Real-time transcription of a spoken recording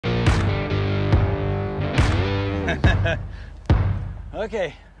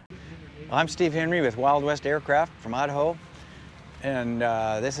Okay, I'm Steve Henry with Wild West Aircraft from Idaho, and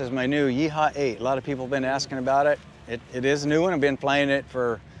this is my new YeeHaw 8. A lot of people have been asking about it. It is a new one. I've been flying it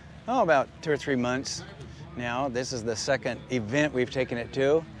for about 2 or 3 months now. This is the second event we've taken it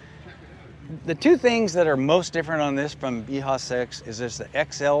to. The two things that are most different on this from YeeHaw 6 is this the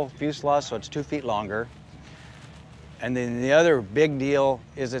XL fuselage, so it's 2 feet longer. And then the other big deal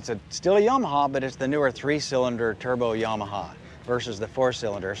is it's still a Yamaha, but it's the newer 3-cylinder turbo Yamaha versus the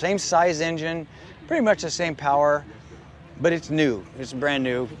 4-cylinder. Same size engine, pretty much the same power, but it's new. It's brand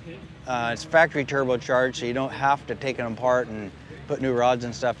new. It's factory turbocharged, so you don't have to take it apart and put new rods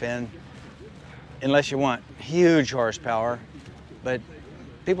and stuff in, unless you want huge horsepower. But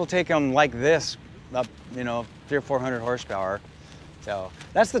people take them like this, up 300 or 400 horsepower. So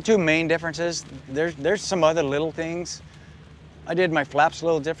that's the two main differences. There's some other little things. I did my flaps a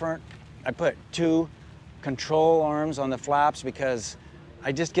little different. I put 2 control arms on the flaps because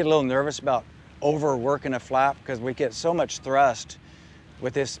I just get a little nervous about overworking a flap because we get so much thrust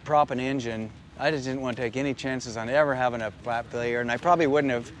with this prop and engine. I just didn't want to take any chances on ever having a flap failure, and I probably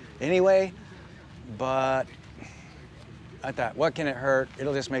wouldn't have anyway, but I thought, what can it hurt?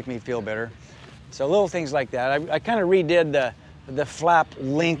 It'll just make me feel better. So little things like that. I kind of redid the flap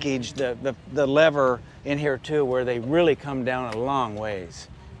linkage, the lever in here too, where they really come down a long ways.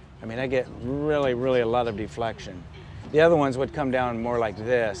 I mean, I get really a lot of deflection. The other ones would come down more like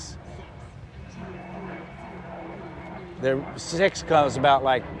this. The 6 comes about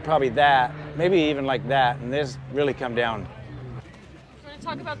like probably that, maybe even like that, and this really come down. You want to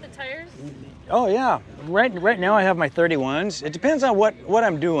talk about the tires? Oh yeah, right now I have my 31s. It depends on what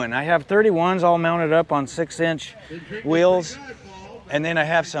I'm doing. I have 31s all mounted up on 6-inch wheels, and then I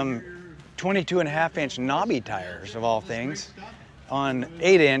have some 22.5-inch knobby tires of all things on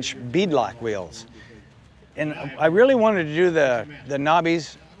 8-inch beadlock wheels. And I really wanted to do the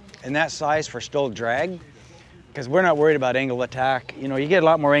knobbies in that size for stall drag, because we're not worried about angle attack. You get a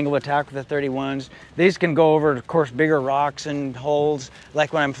lot more angle attack with the 31s. These can go over, of course, bigger rocks and holes.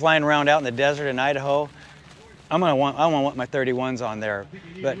 Like when I'm flying around out in the desert in Idaho, I want my 31s on there.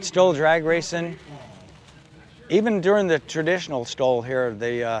 But stall drag racing, even during the traditional stall here,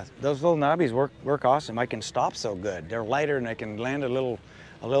 those little knobbies work awesome. I can stop so good. They're lighter and I can land a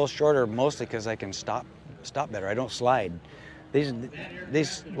little shorter, mostly because I can stop better. I don't slide.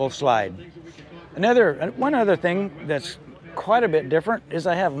 These will slide. One other thing that's quite a bit different is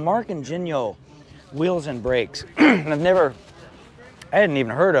I have Mark and Genio wheels and brakes. I hadn't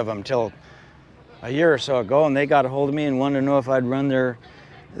even heard of them until a year or so ago, and they got a hold of me and wanted to know if I'd run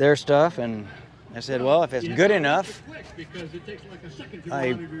their stuff, and I said, well, if it's good enough,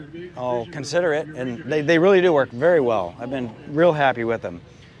 I'll consider it, and they really do work very well. I've been real happy with them.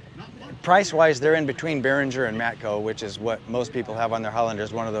 Price-wise, they're in between Behringer and Matco, which is what most people have on their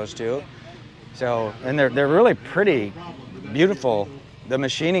Highlanders, one of those two. So, and they're really pretty, beautiful. The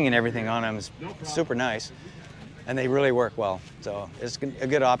machining and everything on them is super nice, and they really work well. So it's a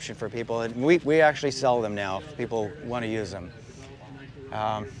good option for people. And we actually sell them now if people want to use them.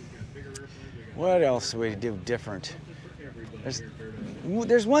 What else do we do different?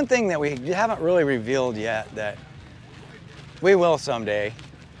 There's one thing that we haven't really revealed yet that we will someday.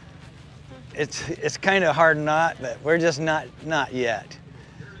 It's kind of hard but we're just not yet.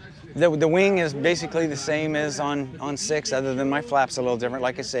 The wing is basically the same as on 6, other than my flap's a little different,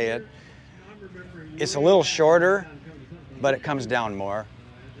 like I say. It's a little shorter, but it comes down more.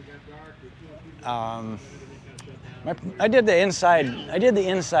 I did the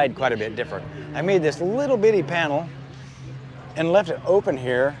inside quite a bit different. I made this little bitty panel and left it open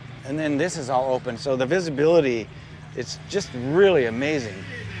here, and then this is all open, so the visibility, it's just really amazing.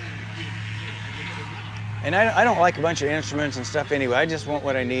 And I don't like a bunch of instruments and stuff anyway. I just want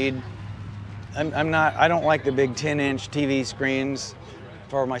what I need. I don't like the big 10-inch TV screens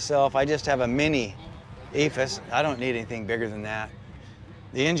for myself. I just have a mini EFIS. I don't need anything bigger than that.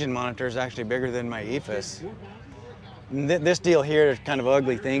 The engine monitor is actually bigger than my EFIS. This deal here is kind of an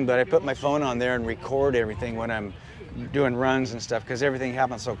ugly thing, but I put my phone on there and record everything when I'm doing runs and stuff, because everything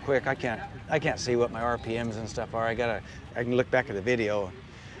happens so quick. I can't see what my RPMs and stuff are. I can look back at the video.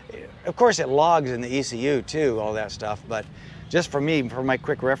 Of course, it logs in the ECU too, all that stuff, but just for me, for my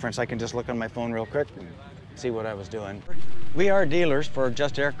quick reference, I can just look on my phone real quick and see what I was doing. We are dealers for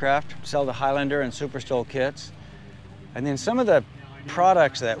Just Aircraft, sell the Highlander and Super Stall kits. And then some of the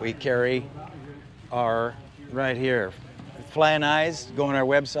products that we carry are right here. Flying Eyes, go on our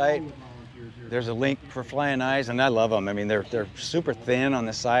website. There's a link for Flying Eyes, and I love them. I mean, they're super thin on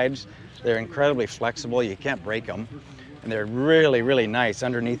the sides. They're incredibly flexible. You can't break them. And they're really, really nice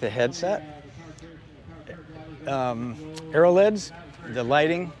underneath the headset. Arrow lids, the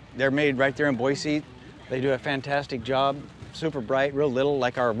lighting, they're made right there in Boise. They do a fantastic job, super bright, real little,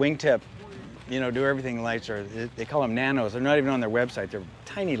 like our wingtip, you know, do everything lights are, they call them nanos. They're not even on their website. They're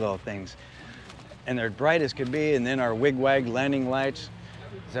tiny little things. And they're bright as could be. And then our wig-wag landing lights.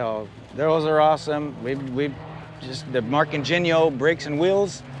 So those are awesome. We've just, the Mark Ingenio brakes and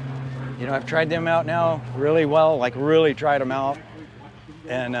wheels, you know, I've tried them out now really well, like really tried them out.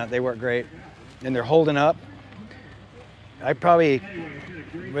 And they work great. And they're holding up. I probably,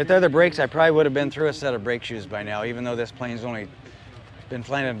 with other brakes, I probably would have been through a set of brake shoes by now, even though this plane's only been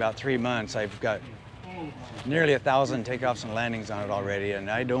flying in about 3 months. I've got nearly 1,000 takeoffs and landings on it already, and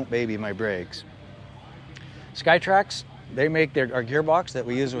I don't baby my brakes. Skytrax, they make our gearbox that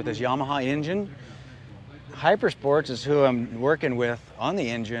we use with this Yamaha engine. Hypersports is who I'm working with on the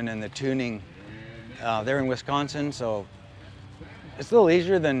engine and the tuning. They're in Wisconsin, so it's a little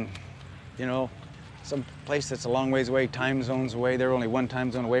easier than, you know, some place that's a long ways away, time zones away. They're only one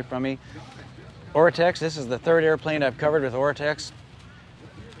time zone away from me. Oratex, this is the third airplane I've covered with Oratex.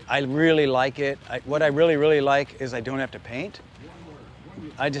 I really like it. What I really like is I don't have to paint.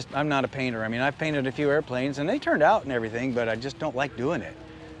 I'm not a painter. I mean, I've painted a few airplanes and they turned out and everything, but I just don't like doing it.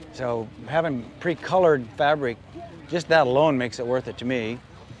 So having pre-colored fabric, just that alone makes it worth it to me.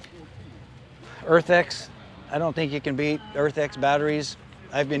 Earthex, I don't think you can beat Earthex batteries.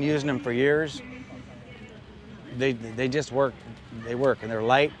 I've been using them for years. They just work. They work and they're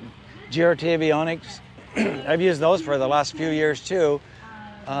light. GRT Avionics, I've used those for the last few years too.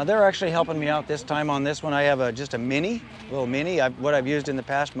 They're actually helping me out this time on this one. I have just a little mini. What I've used in the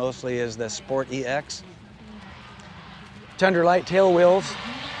past mostly is the Sport EX. Tundra Light tail wheels.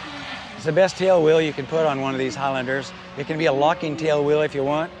 It's the best tail wheel you can put on one of these Highlanders. It can be a locking tail wheel if you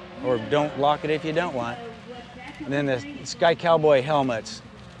want, or don't lock it if you don't want. And then the Sky Cowboy helmets.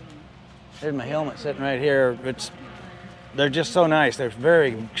 There's my helmet sitting right here. They're just so nice. They're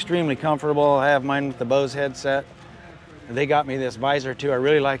extremely comfortable. I have mine with the Bose headset. They got me this visor too. I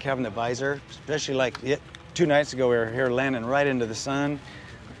really like having the visor, especially like 2 nights ago we were here landing right into the sun.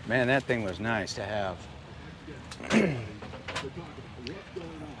 Man, that thing was nice to have.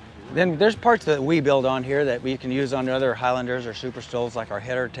 Then there's parts that we build on here that we can use on other Highlanders or Super Stoves, like our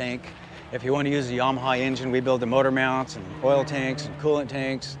header tank. If you want to use the Yamaha engine, we build the motor mounts and oil tanks and coolant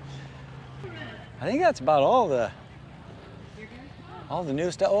tanks. I think that's about all the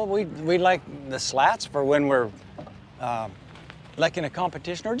new stuff. Oh, we like the slats for when we're like in a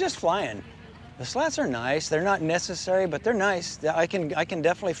competition or just flying. The slats are nice. They're not necessary, but they're nice. I can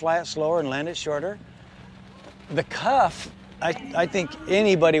definitely fly it slower and land it shorter. The cuff, I think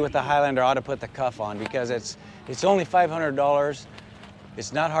anybody with a Highlander ought to put the cuff on because it's only $500.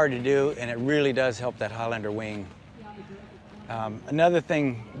 It's not hard to do, and it really does help that Highlander wing. Another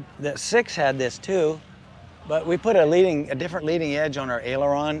thing, that 6 had this too, but we put a different leading edge on our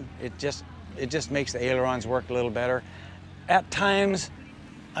aileron. It just makes the ailerons work a little better. At times,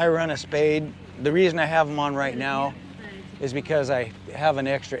 I run a spade. The reason I have them on right now is because I have an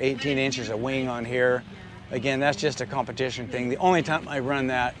extra 18 inches of wing on here. Again, that's just a competition thing. The only time I run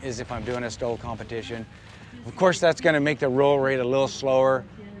that is if I'm doing a stole competition. Of course, that's going to make the roll rate a little slower.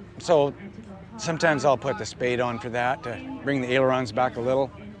 So sometimes I'll put the spade on for that to bring the ailerons back a little.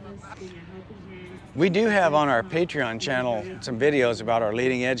 We do have on our Patreon channel some videos about our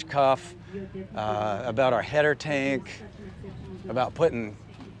leading edge cuff, about our header tank, about putting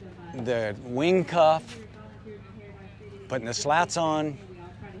the wing cuff, putting the slats on.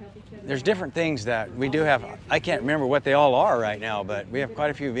 There's different things that we do have. I can't remember what they all are right now, but we have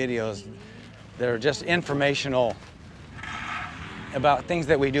quite a few videos that are just informational about things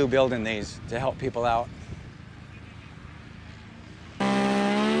that we do building these to help people out.